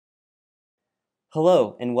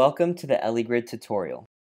Hello and welcome to the EllieGrid tutorial.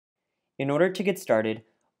 In order to get started,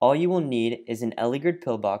 all you will need is an EllieGrid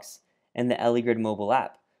pillbox and the EllieGrid mobile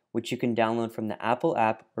app, which you can download from the Apple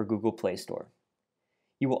app or Google Play Store.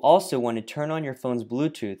 You will also want to turn on your phone's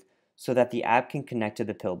Bluetooth so that the app can connect to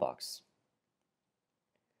the pillbox.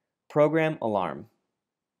 Program Alarm.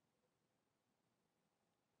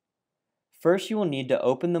 First, you will need to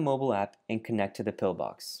open the mobile app and connect to the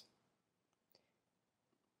pillbox.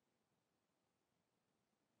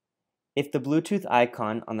 If the Bluetooth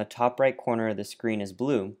icon on the top right corner of the screen is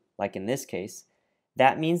blue, like in this case,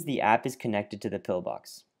 that means the app is connected to the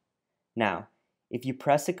pillbox. Now, if you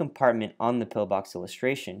press a compartment on the pillbox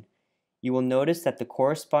illustration, you will notice that the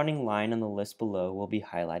corresponding line on the list below will be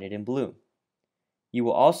highlighted in blue. You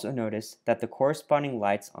will also notice that the corresponding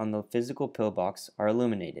lights on the physical pillbox are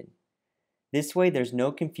illuminated. This way there's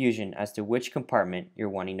no confusion as to which compartment you're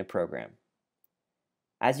wanting to program.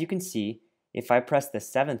 As you can see, if I press the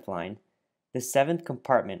 7th line, the 7th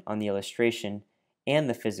compartment on the illustration and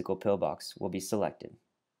the physical pillbox will be selected.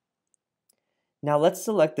 Now let's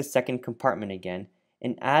select the 2nd compartment again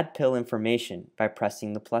and add pill information by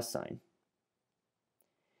pressing the plus sign.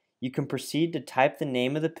 You can proceed to type the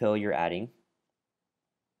name of the pill you're adding,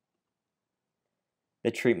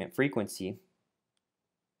 the treatment frequency,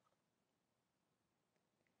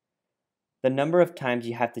 the number of times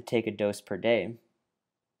you have to take a dose per day,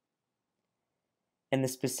 and the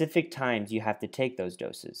specific times you have to take those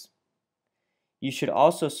doses. You should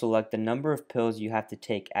also select the number of pills you have to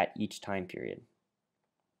take at each time period.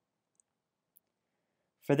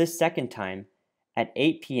 For this second time, at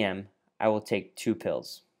 8 p.m., I will take 2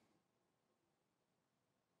 pills.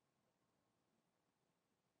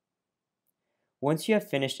 Once you have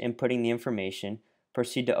finished inputting the information,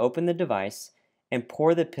 proceed to open the device and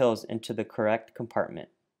pour the pills into the correct compartment.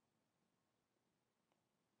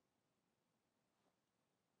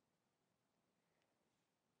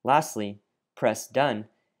 Lastly, press Done,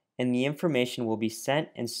 and the information will be sent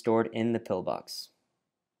and stored in the pillbox.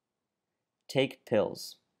 Take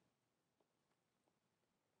pills.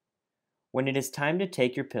 When it is time to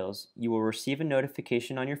take your pills, you will receive a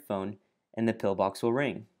notification on your phone and the pillbox will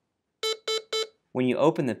ring. When you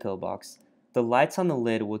open the pillbox, the lights on the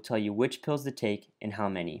lid will tell you which pills to take and how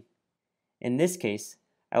many. In this case,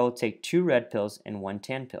 I will take 2 red pills and 1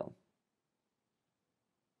 tan pill.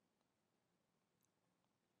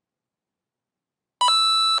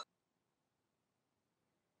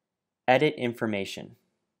 Edit information.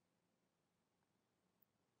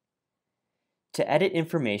 To edit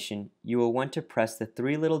information, you will want to press the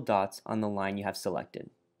 3 little dots on the line you have selected.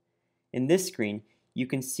 In this screen, you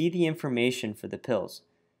can see the information for the pills,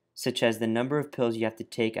 such as the number of pills you have to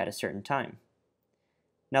take at a certain time.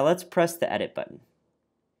 Now let's press the Edit button.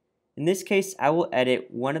 In this case, I will edit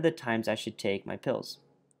one of the times I should take my pills.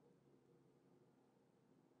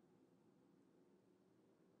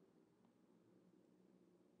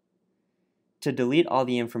 To delete all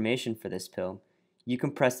the information for this pill, you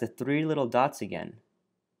can press the 3 little dots again.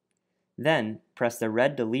 Then press the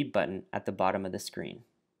red Delete button at the bottom of the screen.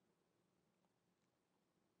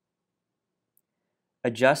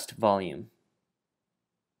 Adjust volume.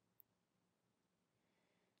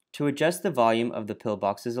 To adjust the volume of the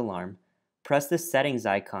pillbox's alarm, press the settings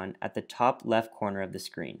icon at the top left corner of the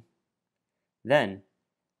screen. Then,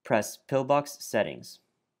 press Pillbox Settings.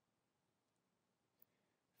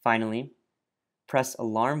 Finally, press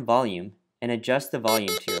Alarm Volume and adjust the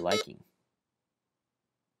volume to your liking.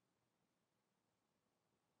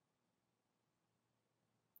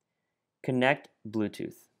 Connect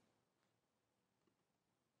Bluetooth.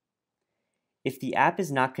 If the app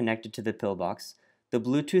is not connected to the pillbox, the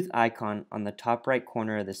Bluetooth icon on the top right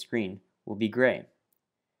corner of the screen will be gray.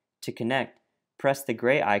 To connect, press the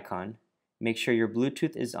gray icon, make sure your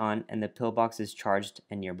Bluetooth is on and the pillbox is charged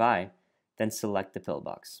and nearby, then select the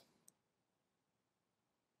pillbox.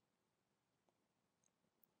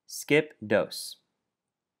 Skip dose.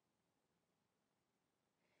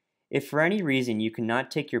 If for any reason you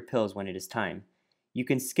cannot take your pills when it is time, you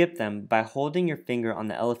can skip them by holding your finger on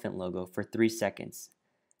the elephant logo for 3 seconds.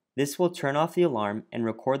 This will turn off the alarm and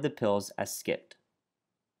record the pills as skipped.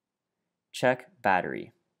 Check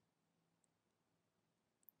battery.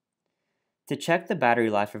 To check the battery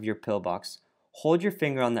life of your pillbox, hold your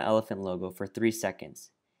finger on the elephant logo for 3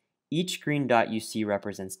 seconds. Each green dot you see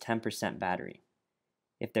represents 10% battery.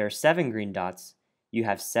 If there are 7 green dots, you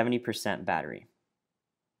have 70% battery.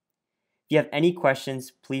 If you have any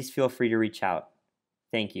questions, please feel free to reach out.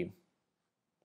 Thank you.